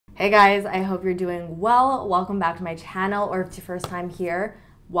Hey guys, I hope you're doing well. Welcome back to my channel, or if it's your first time here,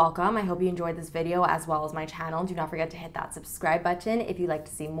 welcome. I hope you enjoyed this video as well as my channel. Do not forget to hit that subscribe button if you'd like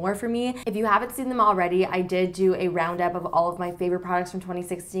to see more from me. If you haven't seen them already, I did do a roundup of all of my favorite products from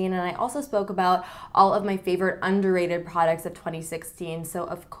 2016, and I also spoke about all of my favorite underrated products of 2016. So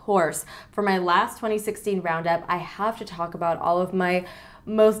of course, for my last 2016 roundup, I have to talk about all of my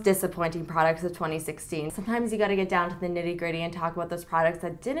most disappointing products of 2016. Sometimes you got to get down to the nitty gritty and talk about those products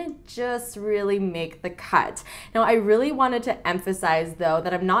that didn't just really make the cut. Now, I really wanted to emphasize though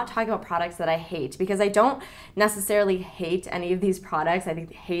that I'm not talking about products that I hate, because I don't necessarily hate any of these products. I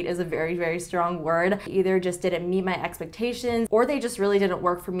think hate is a very, very strong word. Either just didn't meet my expectations or they just really didn't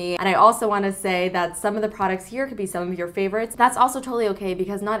work for me. And I also want to say that some of the products here could be some of your favorites. That's also totally okay,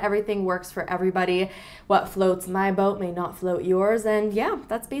 because not everything works for everybody. What floats my boat may not float yours. And yeah,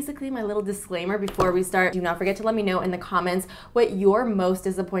 that's basically my little disclaimer before we start. Do not forget to let me know in the comments what your most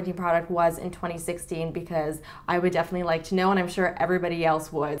disappointing product was in 2016, because I would definitely like to know, and I'm sure everybody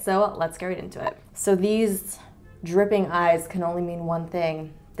else would. So let's get right into it. So these dripping eyes can only mean one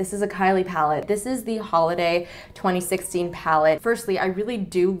thing. This is a Kylie palette. This is the Holiday 2016 palette. Firstly, I really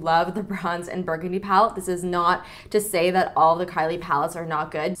do love the bronze and burgundy palette. This is not to say that all the Kylie palettes are not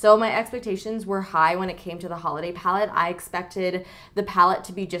good. So my expectations were high when it came to the Holiday palette. I expected the palette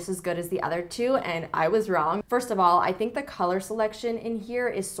to be just as good as the other two, and I was wrong. First of all, I think the color selection in here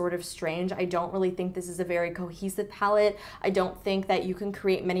is sort of strange. I don't really think this is a very cohesive palette. I don't think that you can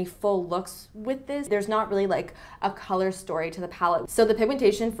create many full looks with this. There's not really like a color story to the palette. So the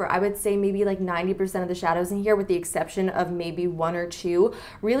pigmentation for, I would say, maybe like 90% of the shadows in here, with the exception of maybe one or two,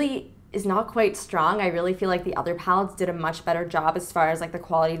 really is not quite strong. I really feel like the other palettes did a much better job as far as like the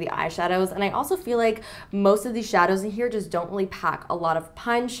quality of the eyeshadows. And I also feel like most of these shadows in here just don't really pack a lot of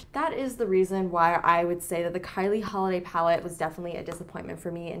punch. That is the reason why I would say that the Kylie Holiday palette was definitely a disappointment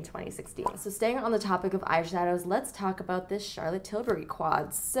for me in 2016. So staying on the topic of eyeshadows, let's talk about this Charlotte Tilbury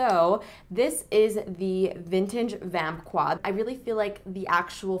quad. So this is the vintage Vamp quad. I really feel like the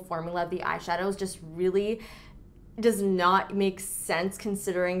actual formula of the eyeshadows just really does not make sense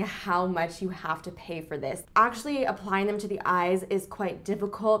considering how much you have to pay for this. Actually applying them to the eyes is quite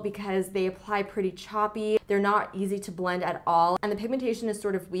difficult because they apply pretty choppy. They're not easy to blend at all, and the pigmentation is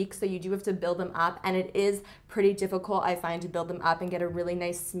sort of weak, so you do have to build them up, and it is pretty difficult, I find, to build them up and get a really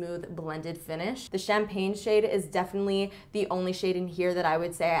nice smooth blended finish. The champagne shade is definitely the only shade in here that I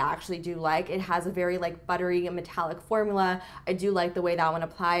would say I actually do like. It has a very like buttery metallic formula. I do like the way that one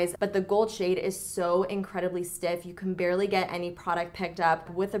applies, but the gold shade is so incredibly stiff. You can barely get any product picked up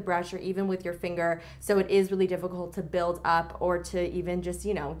with a brush or even with your finger, so it is really difficult to build up or to even just,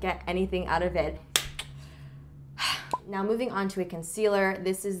 you know, get anything out of it. Now moving on to a concealer,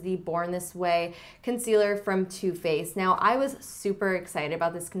 this is the Born This Way concealer from Too Faced. Now I was super excited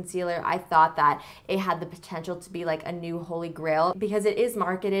about this concealer. I thought that it had the potential to be like a new holy grail because it is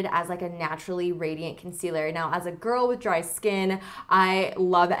marketed as like a naturally radiant concealer. Now as a girl with dry skin, I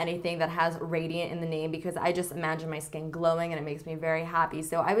love anything that has radiant in the name because I just imagine my skin glowing and it makes me very happy.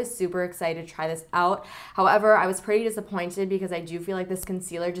 So I was super excited to try this out. However, I was pretty disappointed because I do feel like this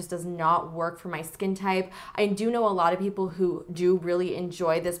concealer just does not work for my skin type. I do know a lot of people who do really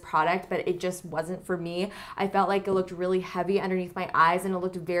enjoy this product, but it just wasn't for me. I felt like it looked really heavy underneath my eyes, and it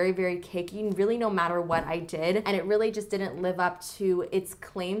looked very, very cakey, really no matter what I did, and it really just didn't live up to its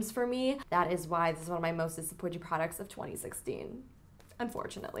claims for me. That is why this is one of my most disappointing products of 2016.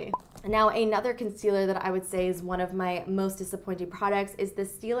 Unfortunately. Now another concealer that I would say is one of my most disappointing products is the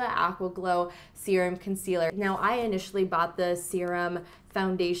Stila Aqua Glow Serum Concealer. Now I initially bought the serum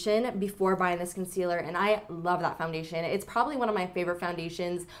foundation before buying this concealer, and I love that foundation. It's probably one of my favorite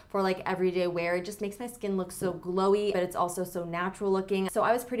foundations for like everyday wear. It just makes my skin look so glowy, but it's also so natural looking. So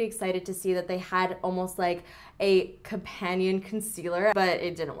I was pretty excited to see that they had almost like a companion concealer, but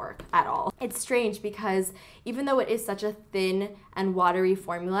it didn't work at all. It's strange because even though it is such a thin and watery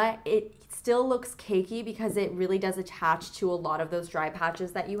formula, it still looks cakey because it really does attach to a lot of those dry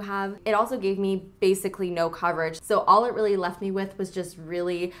patches that you have. It also gave me basically no coverage, so all it really left me with was just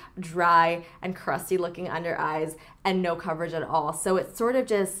really dry and crusty looking under eyes and no coverage at all. So it sort of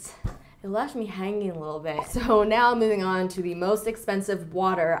just, it left me hanging a little bit. So now moving on to the most expensive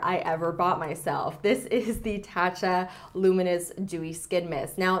water I ever bought myself. This is the Tatcha Luminous Dewy Skin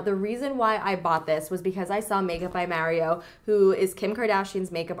Mist. Now the reason why I bought this was because I saw Makeup by Mario, who is Kim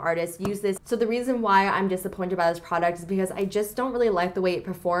Kardashian's makeup artist, use this. So the reason why I'm disappointed by this product is because I just don't really like the way it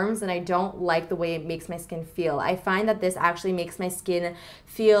performs, and I don't like the way it makes my skin feel. I find that this actually makes my skin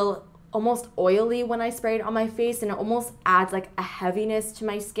feel almost oily when I spray it on my face, and it almost adds like a heaviness to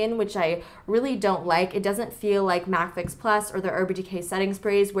my skin, which I really don't like. It doesn't feel like MAC Fix Plus or the Urban Decay setting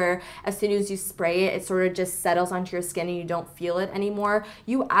sprays where as soon as you spray it, it sort of just settles onto your skin and you don't feel it anymore.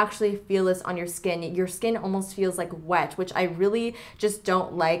 You actually feel this on your skin. Your skin almost feels like wet, which I really just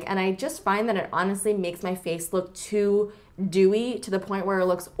don't like, and I just find that it honestly makes my face look too dewy to the point where it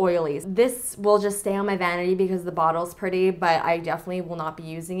looks oily. This will just stay on my vanity because the bottle's pretty, but I definitely will not be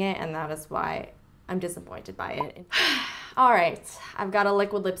using it, and that is why I'm disappointed by it. All right, I've got a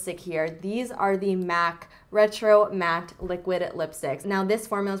liquid lipstick here. These are the MAC Retro Matte Liquid Lipsticks. Now, this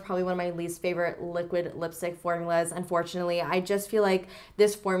formula is probably one of my least favorite liquid lipstick formulas. Unfortunately, I just feel like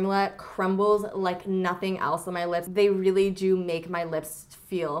this formula crumbles like nothing else on my lips. They really do make my lips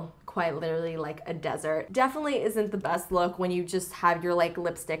feel quite literally like a desert. Definitely isn't the best look when you just have your like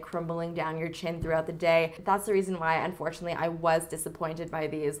lipstick crumbling down your chin throughout the day. That's the reason why, unfortunately, I was disappointed by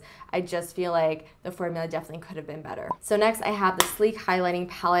these. I just feel like the formula definitely could have been better. So next I have the Sleek Highlighting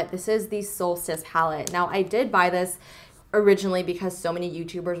Palette. This is the Solstice palette. Now, I did buy this originally because so many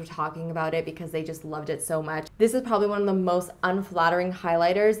YouTubers were talking about it because they just loved it so much. This is probably one of the most unflattering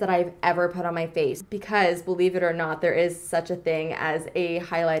highlighters that I've ever put on my face because, believe it or not, there is such a thing as a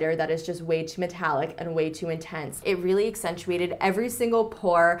highlighter that is just way too metallic and way too intense. It really accentuated every single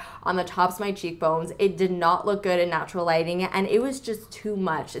pore on the tops of my cheekbones. It did not look good in natural lighting, and it was just too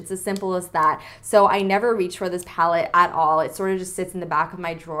much. It's as simple as that. So I never reach for this palette at all. It sort of just sits in the back of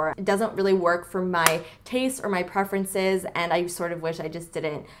my drawer. It doesn't really work for my taste or my preferences, and I sort of wish I just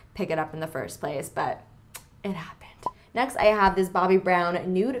didn't pick it up in the first place, but it happened. Next, I have this Bobbi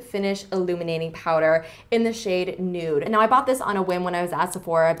Brown Nude Finish Illuminating Powder in the shade Nude. Now, I bought this on a whim when I was at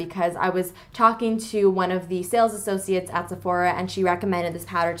Sephora because I was talking to one of the sales associates at Sephora, and she recommended this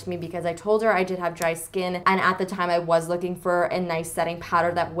powder to me because I told her I did have dry skin, and at the time I was looking for a nice setting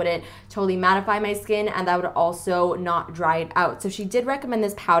powder that wouldn't totally mattify my skin and that would also not dry it out. So she did recommend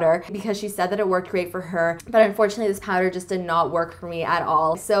this powder because she said that it worked great for her, but unfortunately this powder just did not work for me at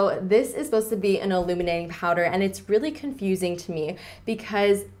all. So this is supposed to be an illuminating powder, and it's really confusing to me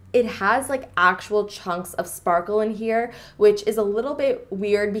because it has like actual chunks of sparkle in here, which is a little bit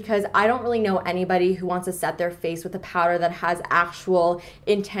weird because I don't really know anybody who wants to set their face with a powder that has actual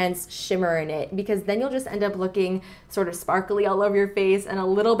intense shimmer in it, because then you'll just end up looking sort of sparkly all over your face and a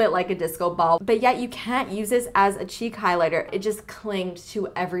little bit like a disco ball. But yet you can't use this as a cheek highlighter. It just clinged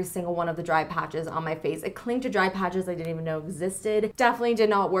to every single one of the dry patches on my face. It clinged to dry patches I didn't even know existed. Definitely did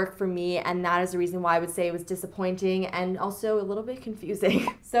not work for me, and that is the reason why I would say it was disappointing and also a little bit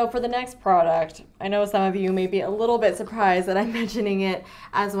confusing. So for the next product, I know some of you may be a little bit surprised that I'm mentioning it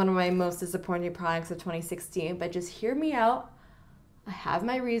as one of my most disappointing products of 2016, but just hear me out. I have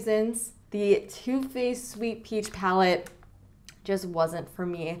my reasons. The Too Faced Sweet Peach palette just wasn't for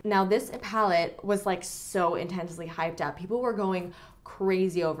me. Now, this palette was like so intensely hyped up. People were going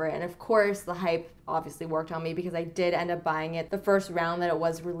crazy over it, and of course the hype obviously worked on me because I did end up buying it the first round that it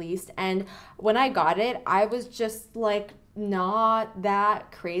was released, and when I got it I was just like not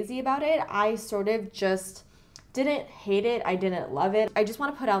that crazy about it. I sort of just didn't hate it. I didn't love it. I just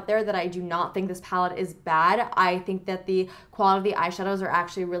want to put out there that I do not think this palette is bad. I think that the quality of the eyeshadows are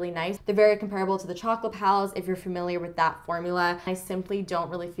actually really nice. They're very comparable to the chocolate palettes if you're familiar with that formula. I simply don't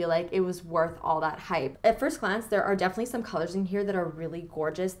really feel like it was worth all that hype. At first glance, there are definitely some colors in here that are really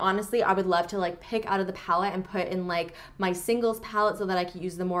gorgeous. Honestly, I would love to like pick out of the palette and put in like my singles palette so that I could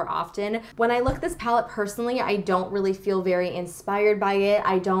use them more often. When I look at this palette personally, I don't really feel very inspired by it.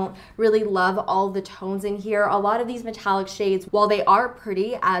 I don't really love all the tones in here. A lot of these metallic shades, while they are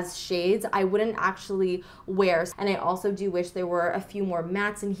pretty as shades, I wouldn't actually wear. And I also do wish there were a few more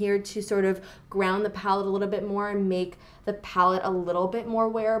mattes in here to sort of ground the palette a little bit more and make the palette a little bit more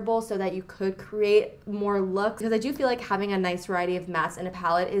wearable so that you could create more looks, because I do feel like having a nice variety of mattes in a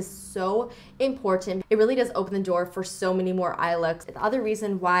palette is so important. It really does open the door for so many more eye looks. The other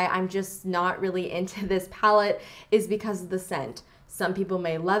reason why I'm just not really into this palette is because of the scent. Some people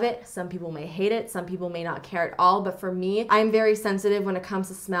may love it, some people may hate it, some people may not care at all, but for me, I'm very sensitive when it comes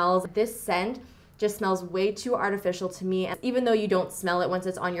to smells. This scent just smells way too artificial to me. And even though you don't smell it once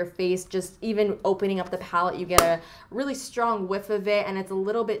it's on your face, just even opening up the palette, you get a really strong whiff of it, and it's a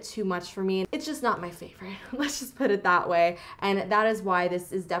little bit too much for me. It's just not my favorite. Let's just put it that way. And that is why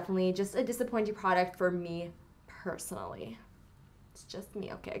this is definitely just a disappointing product for me personally. It's just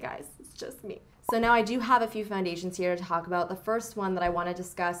me, okay, guys? It's just me. So now I do have a few foundations here to talk about. The first one that I want to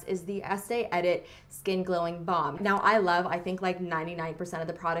discuss is the Estee Edit Skin Glowing Balm. Now I think like 99% of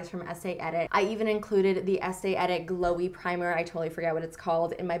the products from Estee Edit. I even included the Estee Edit Glowy Primer, I totally forget what it's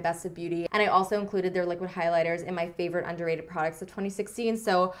called, in my Best of Beauty. And I also included their liquid highlighters in my favorite underrated products of 2016.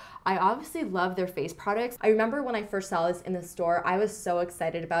 So I obviously love their face products. I remember when I first saw this in the store, I was so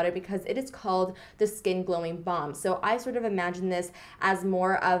excited about it because it is called the Skin Glowing Balm. So I sort of imagine this as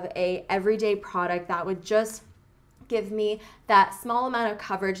more of a everyday product that would just give me that small amount of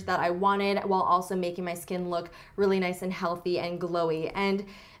coverage that I wanted while also making my skin look really nice and healthy and glowy. And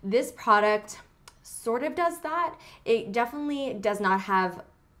this product sort of does that. It definitely does not have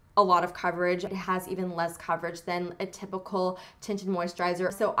a lot of coverage. It has even less coverage than a typical tinted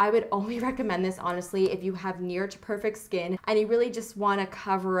moisturizer. So I would only recommend this honestly if you have near to perfect skin and you really just want to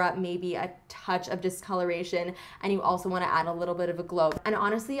cover up maybe a touch of discoloration and you also want to add a little bit of a glow. And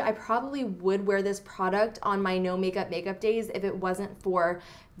honestly, I probably would wear this product on my no makeup days if it wasn't for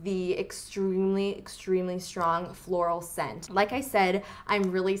the extremely strong floral scent. Like I said, I'm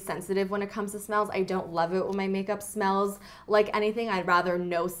really sensitive when it comes to smells. I don't love it when my makeup smells like anything. I'd rather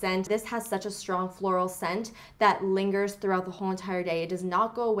no scent. This has such a strong floral scent that lingers throughout the whole entire day. It does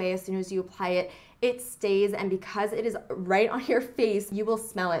not go away as soon as you apply it. It stays, and because it is right on your face, you will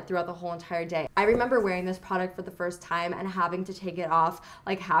smell it throughout the whole entire day. I remember wearing this product for the first time and having to take it off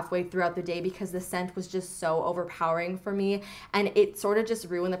like halfway throughout the day because the scent was just so overpowering for me, and it sort of just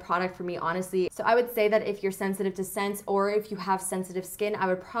ruined the product for me, honestly. So I would say that if you're sensitive to scents or if you have sensitive skin, I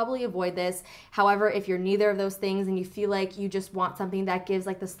would probably avoid this. However, if you're neither of those things and you feel like you just want something that gives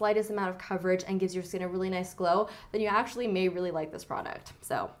like the slightest amount of coverage and gives your skin a really nice glow, then you actually may really like this product.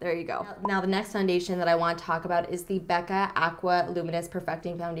 So there you go. Now the next foundation that I want to talk about is the Becca Aqua Luminous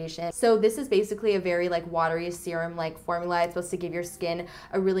Perfecting Foundation. So this is basically a very like watery serum like formula. It's supposed to give your skin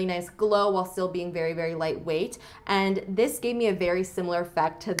a really nice glow while still being very lightweight. And this gave me a very similar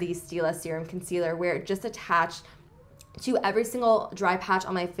effect to the Stila Serum Concealer where it just attached to every single dry patch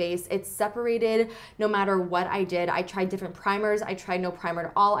on my face. It's separated no matter what I did. I tried different primers. I tried no primer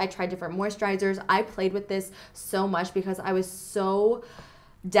at all. I tried different moisturizers. I played with this so much because I was so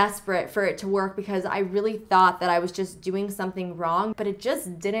desperate for it to work because I really thought that I was just doing something wrong, but it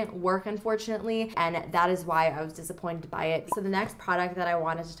just didn't work, unfortunately, and that is why I was disappointed by it. So the next product that I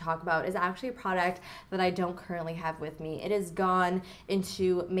wanted to talk about is actually a product that I don't currently have with me. It has gone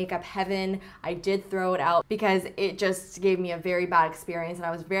into makeup heaven. I did throw it out because it just gave me a very bad experience and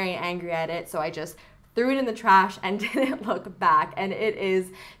I was very angry at it, so I just threw it in the trash and didn't look back. And it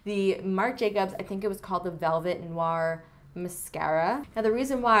is the Marc Jacobs, I think it was called the Velvet Noir mascara. Now the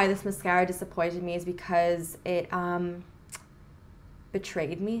reason why this mascara disappointed me is because it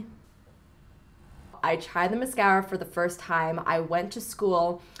betrayed me. I tried the mascara for the first time. I went to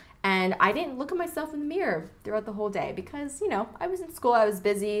school and I didn't look at myself in the mirror throughout the whole day because, you know, I was in school, I was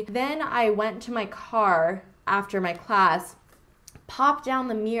busy. Then I went to my car after my class, popped down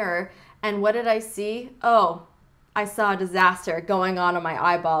the mirror, and what did I see? Oh, I saw a disaster going on my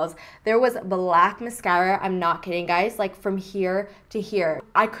eyeballs. There was black mascara, I'm not kidding guys, like from here to here.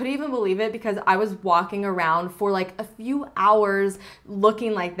 I couldn't even believe it because I was walking around for like a few hours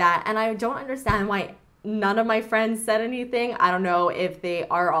looking like that, and I don't understand why none of my friends said anything. I don't know if they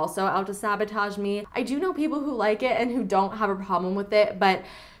are also out to sabotage me. I do know people who like it and who don't have a problem with it, but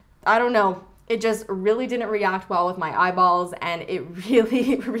I don't know. It just really didn't react well with my eyeballs, and it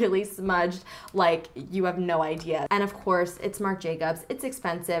really smudged like you have no idea. And of course, it's Marc Jacobs. It's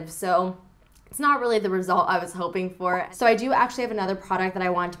expensive, so it's not really the result I was hoping for. So I do actually have another product that I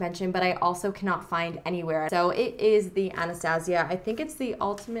want to mention, but I also cannot find anywhere. So it is the Anastasia. I think it's the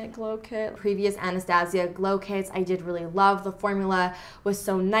Ultimate Glow Kit. Previous Anastasia glow kits I did really love. The formula was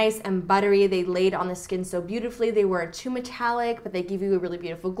so nice and buttery. They laid on the skin so beautifully. They weren't too metallic, but they give you a really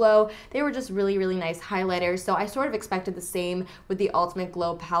beautiful glow. They were just really nice highlighters. So I sort of expected the same with the Ultimate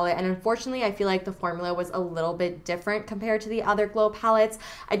Glow palette. And unfortunately, I feel like the formula was a little bit different compared to the other glow palettes.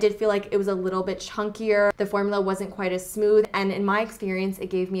 I did feel like it was a little bit chunkier. The formula wasn't quite as smooth, and in my experience it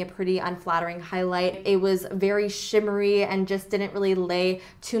gave me a pretty unflattering highlight. It was very shimmery and just didn't really lay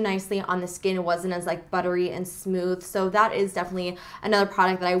too nicely on the skin. It wasn't as like buttery and smooth. So that is definitely another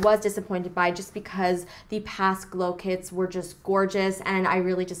product that I was disappointed by, just because the past glow kits were just gorgeous and I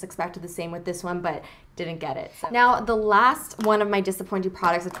really just expected the same with this one, but didn't get it. So. Now the last one of my disappointing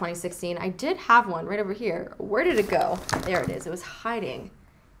products of 2016, I did have one right over here. Where did it go? There it is. It was hiding.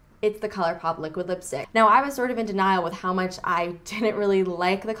 It's the Colourpop liquid lipstick. Now I was sort of in denial with how much I didn't really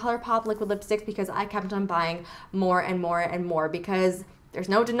like the Colourpop liquid lipsticks because I kept on buying more and more because there's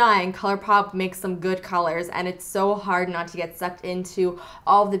no denying Colourpop makes some good colors, and it's so hard not to get sucked into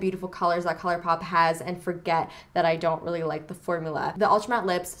all of the beautiful colors that Colourpop has and forget that I don't really like the formula. The Ultra Matte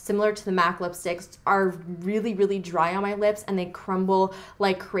lips, similar to the MAC lipsticks, are really, really dry on my lips and they crumble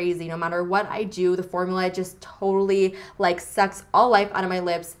like crazy. No matter what I do, the formula just totally like sucks all life out of my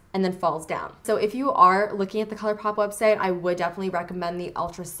lips and then falls down. So if you are looking at the Colourpop website, I would definitely recommend the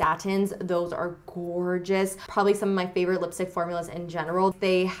Ultra Satins. Those are gorgeous. Probably some of my favorite lipstick formulas in general.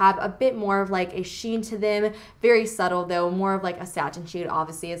 They have a bit more of like a sheen to them, very subtle though, more of like a satin shade,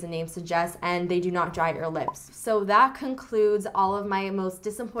 obviously, as the name suggests, and they do not dry your lips. So that concludes all of my most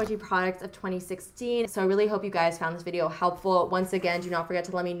disappointing products of 2016. So I really hope you guys found this video helpful. Once again, do not forget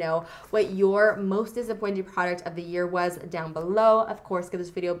to let me know what your most disappointing product of the year was down below. Of course, give this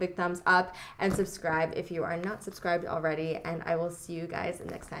video a big thumbs up and subscribe if you are not subscribed already, and I will see you guys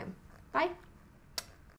next time. Bye.